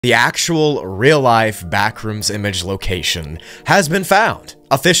The actual real-life Backrooms image location has been found,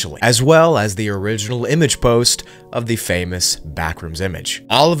 officially, as well as the original image post of the famous Backrooms image.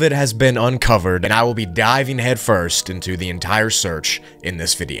 All of it has been uncovered, and I will be diving headfirst into the entire search in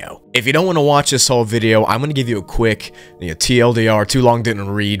this video. If you don't want to watch this whole video, I'm going to give you a quick TLDR, too long didn't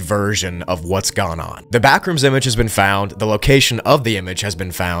read version of what's gone on. The Backrooms image has been found, the location of the image has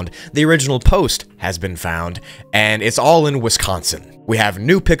been found, the original post has been found, and it's all in Wisconsin. We have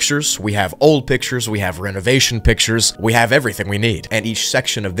new pictures, we have old pictures, we have renovation pictures, we have everything we need. And each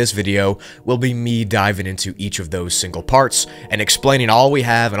section of this video will be me diving into each of those single parts and explaining all we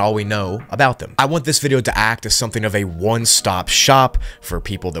have and all we know about them. I want this video to act as something of a one-stop shop for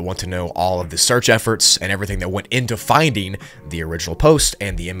people that want to know all of the search efforts and everything that went into finding the original post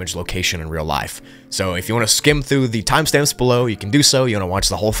and the image location in real life. So if you want to skim through the timestamps below, you can do so. You want to watch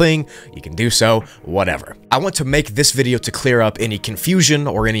the whole thing, you can do so, whatever. I want to make this video to clear up any confusion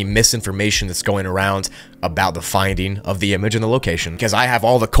or any misinformation that's going around about the finding of the image and the location, because I have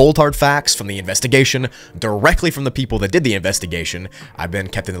all the cold hard facts from the investigation directly from the people that did the investigation. I've been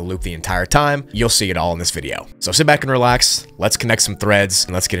kept in the loop the entire time. You'll see it all in this video. So sit back and relax, let's connect some threads,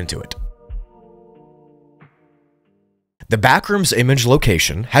 and let's get into it. The Backrooms image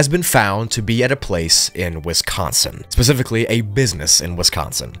location has been found to be at a place in Wisconsin, specifically a business in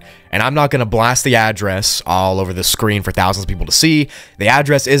Wisconsin. And I'm not going to blast the address all over the screen for thousands of people to see. The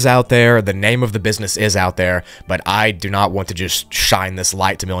address is out there, the name of the business is out there, but I do not want to just shine this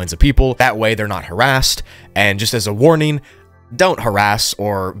light to millions of people. That way they're not harassed. And just as a warning, don't harass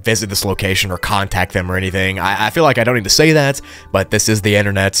or visit this location or contact them or anything. I feel like I don't need to say that, but this is the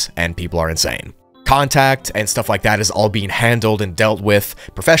internet and people are insane. Contact and stuff like that is all being handled and dealt with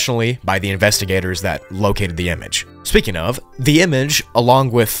professionally by the investigators that located the image. Speaking of, the image,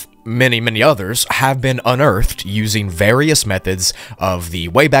 along with many others, have been unearthed using various methods of the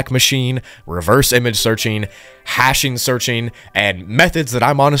Wayback Machine, reverse image searching, hashing searching, and methods that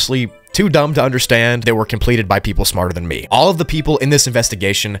I'm honestly too dumb to understand that were completed by people smarter than me. All of the people in this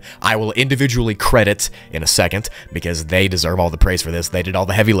investigation I will individually credit in a second because they deserve all the praise for this. They did all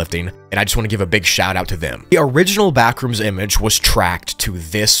the heavy lifting, and I just want to give a big shout out to them. The original Backrooms image was tracked to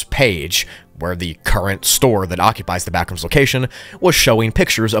this page where the current store that occupies the Backrooms location was showing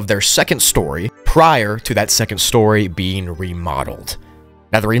pictures of their second story prior to that second story being remodeled.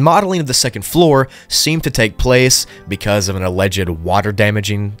 Now, the remodeling of the second floor seemed to take place because of an alleged water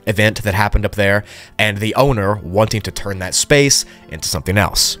damaging event that happened up there, and the owner wanting to turn that space into something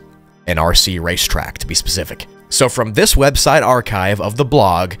else. An RC racetrack, to be specific. So from this website archive of the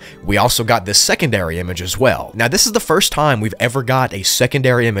blog, we also got this secondary image as well. Now, this is the first time we've ever got a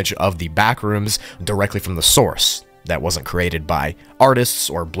secondary image of the Backrooms directly from the source. That wasn't created by artists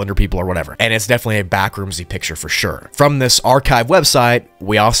or Blender people or whatever. And it's definitely a Backroomsy picture for sure. From this archive website,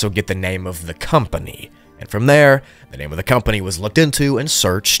 we also get the name of the company. And from there, the name of the company was looked into and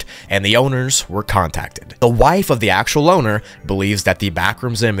searched, and the owners were contacted. The wife of the actual owner believes that the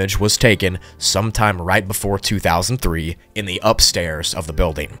Backrooms image was taken sometime right before 2003 in the upstairs of the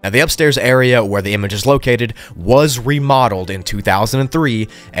building. Now, the upstairs area where the image is located was remodeled in 2003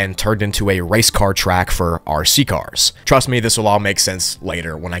 and turned into a race car track for RC cars. Trust me, this will all make sense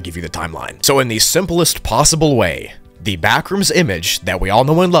later when I give you the timeline. So in the simplest possible way, the Backrooms image that we all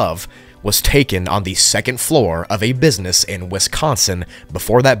know and love was taken on the second floor of a business in Wisconsin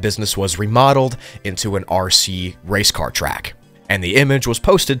before that business was remodeled into an RC race car track. And the image was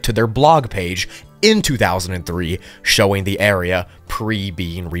posted to their blog page in 2003, showing the area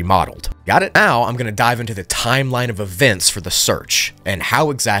pre-being remodeled. Got it? Now I'm going to dive into the timeline of events for the search and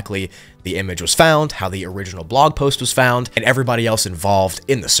how exactly the image was found, how the original blog post was found, and everybody else involved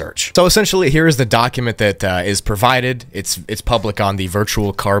in the search. So essentially, here is the document that is provided. It's public on the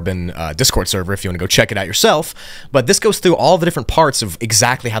Virtual Carbon Discord server if you want to go check it out yourself. But this goes through all the different parts of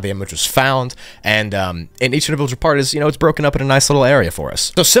exactly how the image was found, and each individual part is, it's broken up in a nice little area for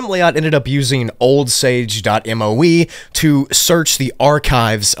us. So Semliot ended up using oldsage.moe to search the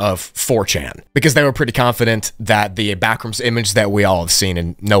archives of 4chan because they were pretty confident that the Backrooms image that we all have seen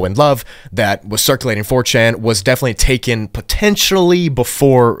and know and love that was circulating 4chan was definitely taken potentially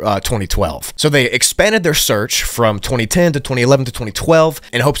before 2012. So they expanded their search from 2010 to 2011 to 2012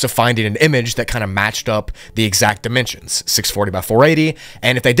 in hopes of finding an image that kind of matched up the exact dimensions, 640 by 480,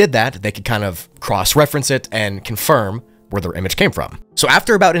 and if they did that, they could kind of cross-reference it and confirm where their image came from. So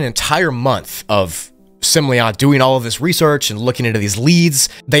after about an entire month of Semliot doing all of this research and looking into these leads,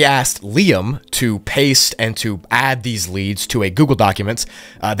 they asked Liam to paste and to add these leads to a Google document.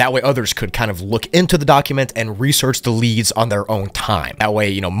 That way others could kind of look into the document and research the leads on their own time. That way,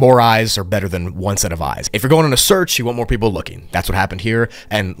 you know, more eyes are better than one set of eyes. If you're going on a search, you want more people looking. That's what happened here.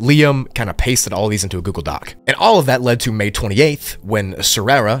 And Liam kind of pasted all these into a Google Doc. And all of that led to May 28th, when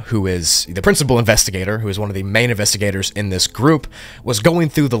Serrara, who is the principal investigator, who is one of the main investigators in this group, was going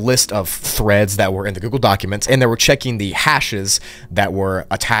through the list of threads that were in the Google documents, and they were checking the hashes that were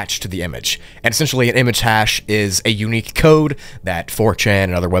attached to the image. And essentially, an image hash is a unique code that 4chan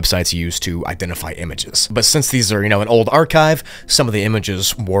and other websites use to identify images. But since these are, you know, an old archive, some of the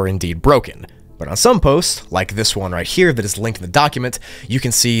images were indeed broken. But on some posts, like this one right here that is linked in the document, you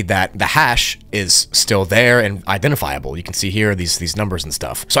can see that the hash is still there and identifiable. You can see here these numbers and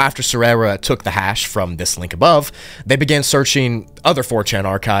stuff. So after Serrara took the hash from this link above, they began searching other 4chan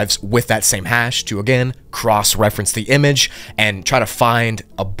archives with that same hash to, again, cross-reference the image and try to find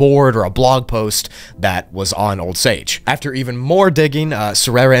a board or a blog post that was on Old Sage. After even more digging,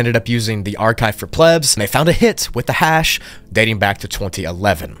 Serrara ended up using the archive for plebs, and they found a hit with the hash dating back to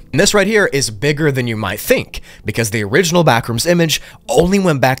 2011. And this right here is bigger than you might think, because the original Backrooms image only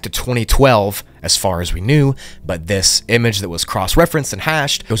went back to 2012 as far as we knew, but this image that was cross-referenced and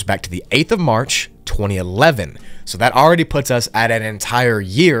hashed goes back to the 8th of March, 2011. So that already puts us at an entire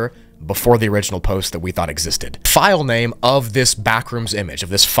year before the original post that we thought existed. File name of this Backrooms image, of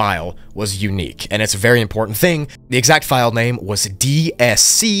this file, was unique, and it's a very important thing. The exact file name was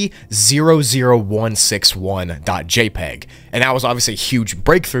dsc00161.jpg, and that was obviously a huge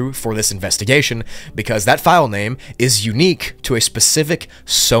breakthrough for this investigation, because that file name is unique to a specific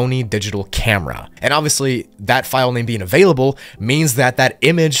Sony digital camera. And obviously, that file name being available means that that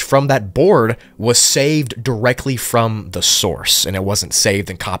image from that board was saved directly from the source, and it wasn't saved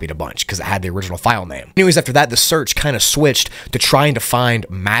and copied a bunch, because it had the original file name. Anyways, after that, the search kind of switched to trying to find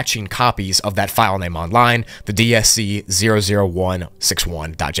matching copies of that file name online, the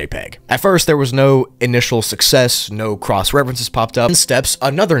dsc00161.jpg. At first, there was no initial success, no cross-references popped up. In steps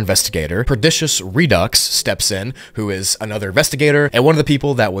another investigator, PerditusRedux, steps in, who is another investigator, and one of the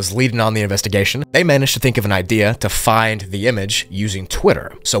people that was leading on the investigation. They managed to think of an idea to find the image using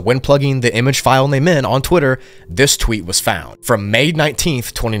Twitter. So when plugging the image file name in on Twitter, this tweet was found. From May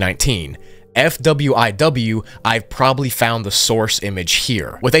 19th, 2019, FWIW, I've probably found the source image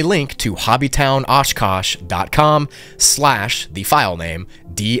here, with a link to hobbytownoshkosh.com/ the file name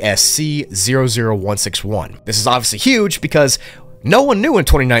dsc00161. This is obviously huge because no one knew in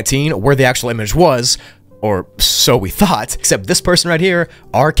 2019 where the actual image was, or so we thought, except this person right here,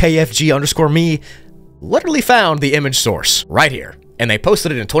 RKFG_me, literally found the image source right here, and they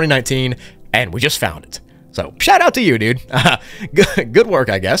posted it in 2019, and we just found it. So, shout out to you, dude. Good work,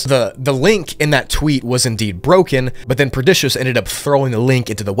 I guess. The link in that tweet was indeed broken, but then Perditus ended up throwing the link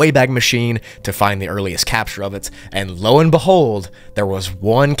into the Wayback Machine to find the earliest capture of it, and lo and behold, there was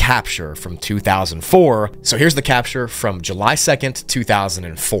one capture from 2004. So here's the capture from July 2nd,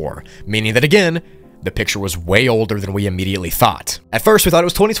 2004, meaning that, again, the picture was way older than we immediately thought. At first, we thought it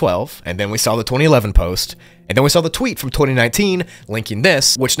was 2012, and then we saw the 2011 post, and then we saw the tweet from 2019 linking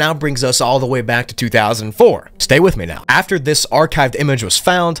this, which now brings us all the way back to 2004. Stay with me now. After this archived image was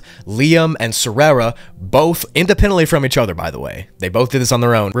found, Liam and Serrara, both independently from each other, by the way, they both did this on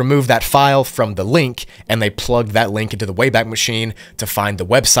their own, removed that file from the link, and they plugged that link into the Wayback Machine to find the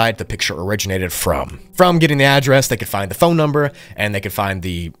website the picture originated from. From getting the address, they could find the phone number, and they could find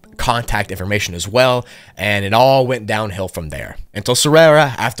the contact information as well, and it all went downhill from there. Until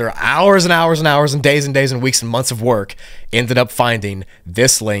Serrara, after hours and hours and hours and days and weeks and months of work, ended up finding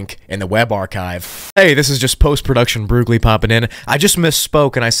this link in the web archive. Hey, this is just post-production Broogli popping in. I just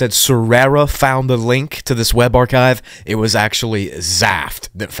misspoke and I said Serrara found the link to this web archive. It was actually Xaft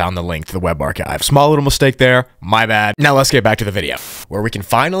that found the link to the web archive. Small little mistake there, my bad. Now let's get back to the video, where we can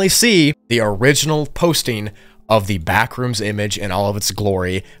finally see the original posting of the Backrooms image in all of its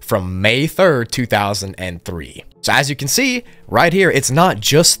glory from May 3rd, 2003. So as you can see, right here, it's not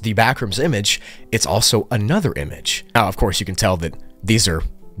just the Backrooms image, it's also another image. Now, of course, you can tell that these are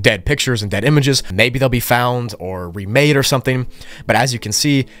dead pictures and dead images. Maybe they'll be found or remade or something, but as you can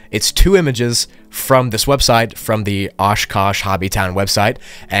see, it's two images from this website, from the Oshkosh Hobbytown website,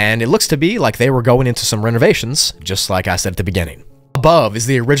 and it looks to be like they were going into some renovations, just like I said at the beginning. Above is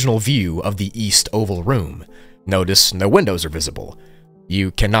the original view of the East Oval Room. Notice no windows are visible.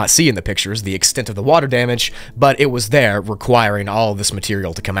 You cannot see in the pictures the extent of the water damage, but it was there, requiring all of this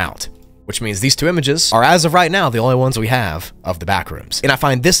material to come out. Which means these two images are, as of right now, the only ones we have of the Backrooms. And I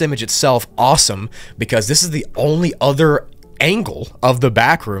find this image itself awesome, because this is the only other angle of the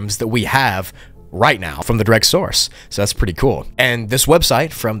Backrooms that we have right now from the direct source. So that's pretty cool. And this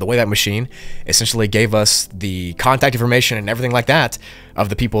website from the Wayback Machine essentially gave us the contact information and everything like that of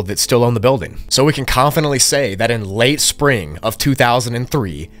the people that still own the building. So we can confidently say that in late spring of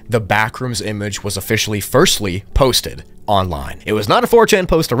 2003, the Backrooms image was officially firstly posted online. It was not a 4chan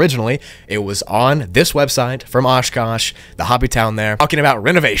post originally. It was on this website from Oshkosh, the hobby town there, talking about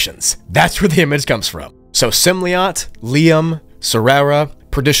renovations. That's where the image comes from. So Semliot, Liam, Serrara,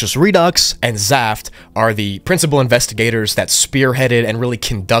 PerditusRedux, and Xaft are the principal investigators that spearheaded and really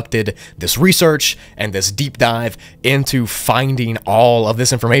conducted this research and this deep dive into finding all of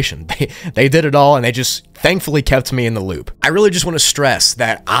this information. They did it all, and they just thankfully kept me in the loop. I really just want to stress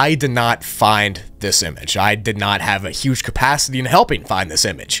that I did not find this image. I did not have a huge capacity in helping find this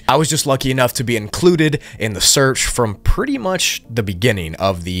image. I was just lucky enough to be included in the search from pretty much the beginning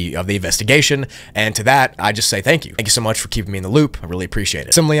of the investigation, and to that, I just say thank you. Thank you so much for keeping me in the loop. I really appreciate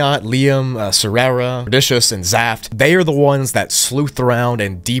it. Semliot, Liam, Serrara, Perditus, and Xaft, they are the ones that sleuthed around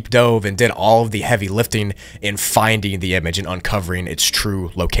and deep dove and did all of the heavy lifting in finding the image and uncovering its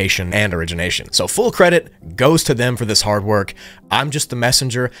true location and origination. So full credit goes to them for this hard work. I'm just the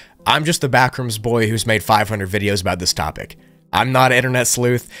messenger. I'm just the Backrooms boy who's made 500 videos about this topic. I'm not an internet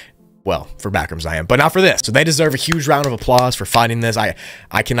sleuth. Well, for Backrooms I am, but not for this. So they deserve a huge round of applause for finding this. I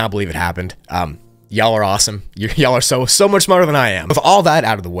cannot believe it happened. Y'all are awesome. Y'all are so much smarter than I am. With all that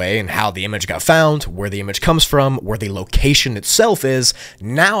out of the way and how the image got found, where the image comes from, where the location itself is,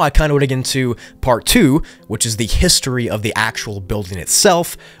 now I kind of want to get into part 2, which is the history of the actual building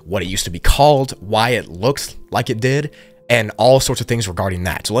itself, what it used to be called, why it looked like it did, and all sorts of things regarding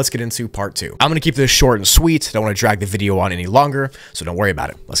that. So let's get into part 2. I'm going to keep this short and sweet. Don't want to drag the video on any longer, so don't worry about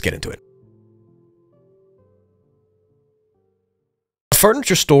it. Let's get into it. A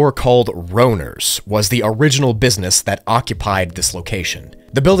furniture store called Roner's was the original business that occupied this location.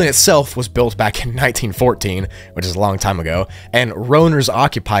 The building itself was built back in 1914, which is a long time ago, and Roner's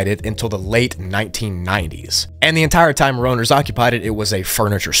occupied it until the late 1990s. And the entire time Roner's occupied it, it was a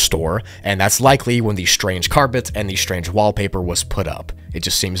furniture store, and that's likely when the strange carpet and the strange wallpaper was put up. It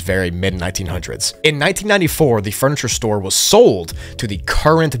just seems very mid-1900s. In 1994, the furniture store was sold to the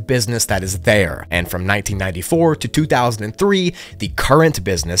current business that is there, and from 1994 to 2003, the current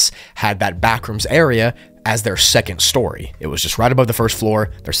business had that Backrooms area as their second story. It was just right above the first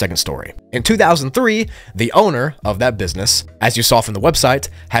floor, their second story. In 2003, the owner of that business, as you saw from the website,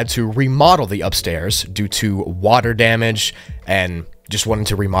 had to remodel the upstairs due to water damage and just wanted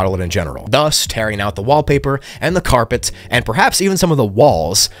to remodel it in general, thus tearing out the wallpaper and the carpet and perhaps even some of the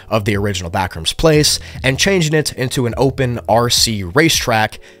walls of the original Backrooms place and changing it into an open RC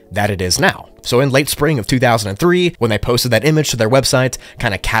racetrack that it is now. So in late spring of 2003, when they posted that image to their website,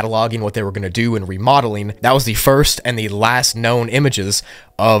 kind of cataloging what they were going to do and remodeling, that was the first and the last known images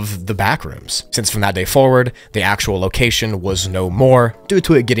of the Backrooms. Since from that day forward, the actual location was no more due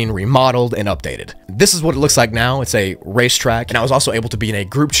to it getting remodeled and updated. This is what it looks like now. It's a racetrack, and I was also able to be in a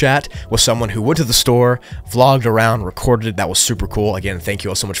group chat with someone who went to the store, vlogged around, recorded it. That was super cool. Again, thank you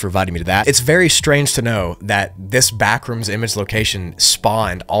all so much for inviting me to that. It's very strange to know that this Backrooms image location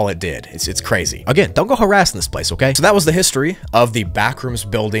spawned all it did. It's crazy. Again, don't go harassing this place, okay? So that was the history of the Backrooms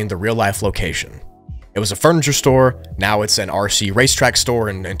building, the real life location. It was a furniture store, now it's an RC racetrack store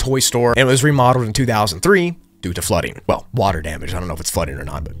and toy store, and it was remodeled in 2003 due to flooding. Well, water damage. I don't know if it's flooding or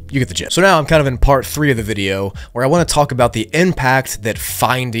not, but you get the gist. So now I'm kind of in part 3 of the video where I want to talk about the impact that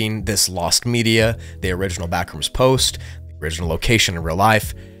finding this lost media, the original Backrooms post, the original location in real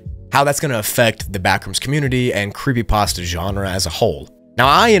life, how that's going to affect the Backrooms community and creepypasta genre as a whole. Now,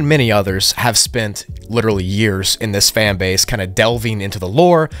 I and many others have spent literally years in this fan base, kind of delving into the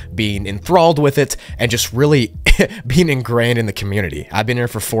lore, being enthralled with it, and just really being ingrained in the community. I've been here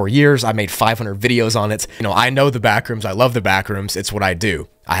for 4 years. I made 500 videos on it. You know, I know the Backrooms. I love the Backrooms. It's what I do.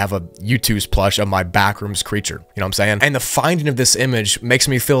 I have a YouTube's plush of my Backrooms creature. You know what I'm saying? And the finding of this image makes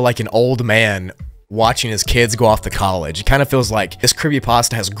me feel like an old man watching his kids go off to college. It kind of feels like this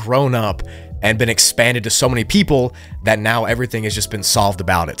creepypasta has grown up and been expanded to so many people that now everything has just been solved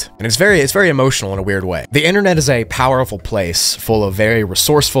about it. And it's very emotional in a weird way. The internet is a powerful place full of very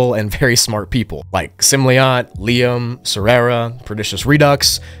resourceful and very smart people like Semliot, Liam, Serrara,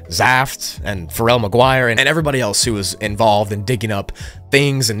 PerditusRedux, Xaft, and Farrel McGuire, and everybody else who was involved in digging up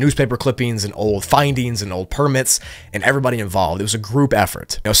things and newspaper clippings and old findings and old permits, and everybody involved. It was a group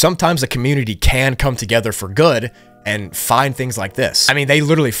effort. You know, sometimes a community can come together for good and find things like this. I mean, they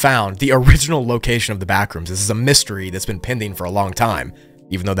literally found the original location of the Backrooms. This is a mystery that's been pending for a long time,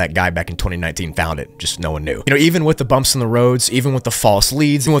 even though that guy back in 2019 found it, just no one knew. You know, even with the bumps in the roads, even with the false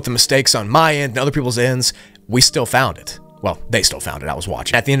leads, even with the mistakes on my end and other people's ends, we still found it. Well, they still found it, I was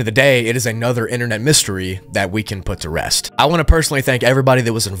watching. At the end of the day, it is another internet mystery that we can put to rest. I want to personally thank everybody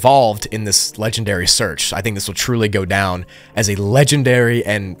that was involved in this legendary search. I think this will truly go down as a legendary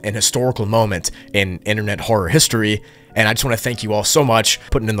and historical moment in internet horror history. And I just want to thank you all so much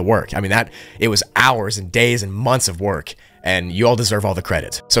for putting in the work. I mean, it was hours and days and months of work, and you all deserve all the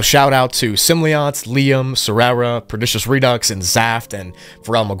credit. So shout out to Semliot, Liam, Serrara, PerditusRedux, and Xaft, and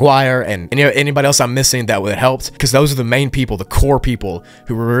Farrel McGuire, and anybody else I'm missing that would have helped, because those are the main people, the core people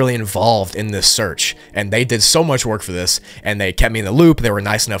who were really involved in this search, and they did so much work for this, and they kept me in the loop. They were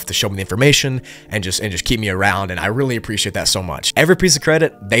nice enough to show me the information and just keep me around, and I really appreciate that so much. Every piece of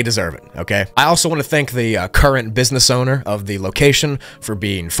credit, they deserve it, okay? I also want to thank the current business owner of the location for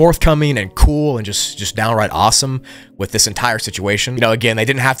being forthcoming and cool and just downright awesome with this entire situation. You know, again, they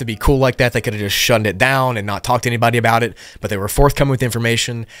didn't have to be cool like that. They could have just shut it down and not talked to anybody about it, but they were forthcoming with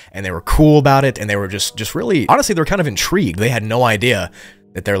information, and they were cool about it, and they were just really, honestly, they were kind of intrigued. They had no idea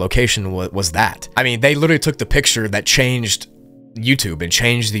that their location was that. I mean, they literally took the picture that changed YouTube and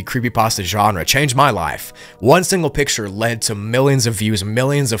changed the creepypasta genre, changed my life. One single picture led to millions of views,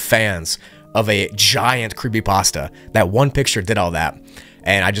 millions of fans of a giant creepypasta. That one picture did all that,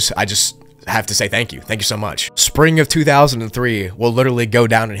 and I just have to say thank you. Thank you so much. Spring of 2003 will literally go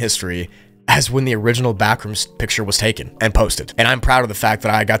down in history as when the original Backrooms picture was taken and posted. And I'm proud of the fact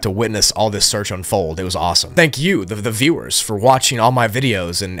that I got to witness all this search unfold. It was awesome. Thank you, the viewers, for watching all my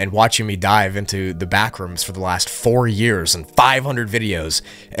videos and watching me dive into the Backrooms for the last 4 years and 500 videos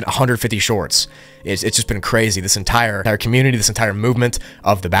and 150 shorts. It's just been crazy. This entire community, this entire movement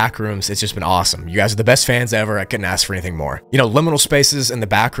of the Backrooms, it's just been awesome. You guys are the best fans ever. I couldn't ask for anything more. You know, liminal spaces and the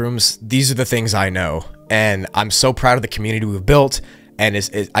Backrooms, these are the things I know. And I'm so proud of the community we've built. And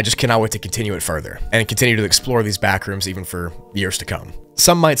I just cannot wait to continue it further and continue to explore these Backrooms even for years to come.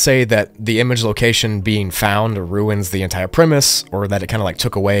 Some might say that the image location being found ruins the entire premise, or that it kind of like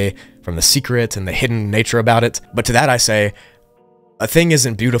took away from the secret and the hidden nature about it. But to that I say, a thing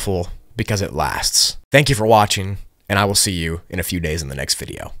isn't beautiful because it lasts. Thank you for watching, and I will see you in a few days in the next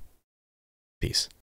video. Peace.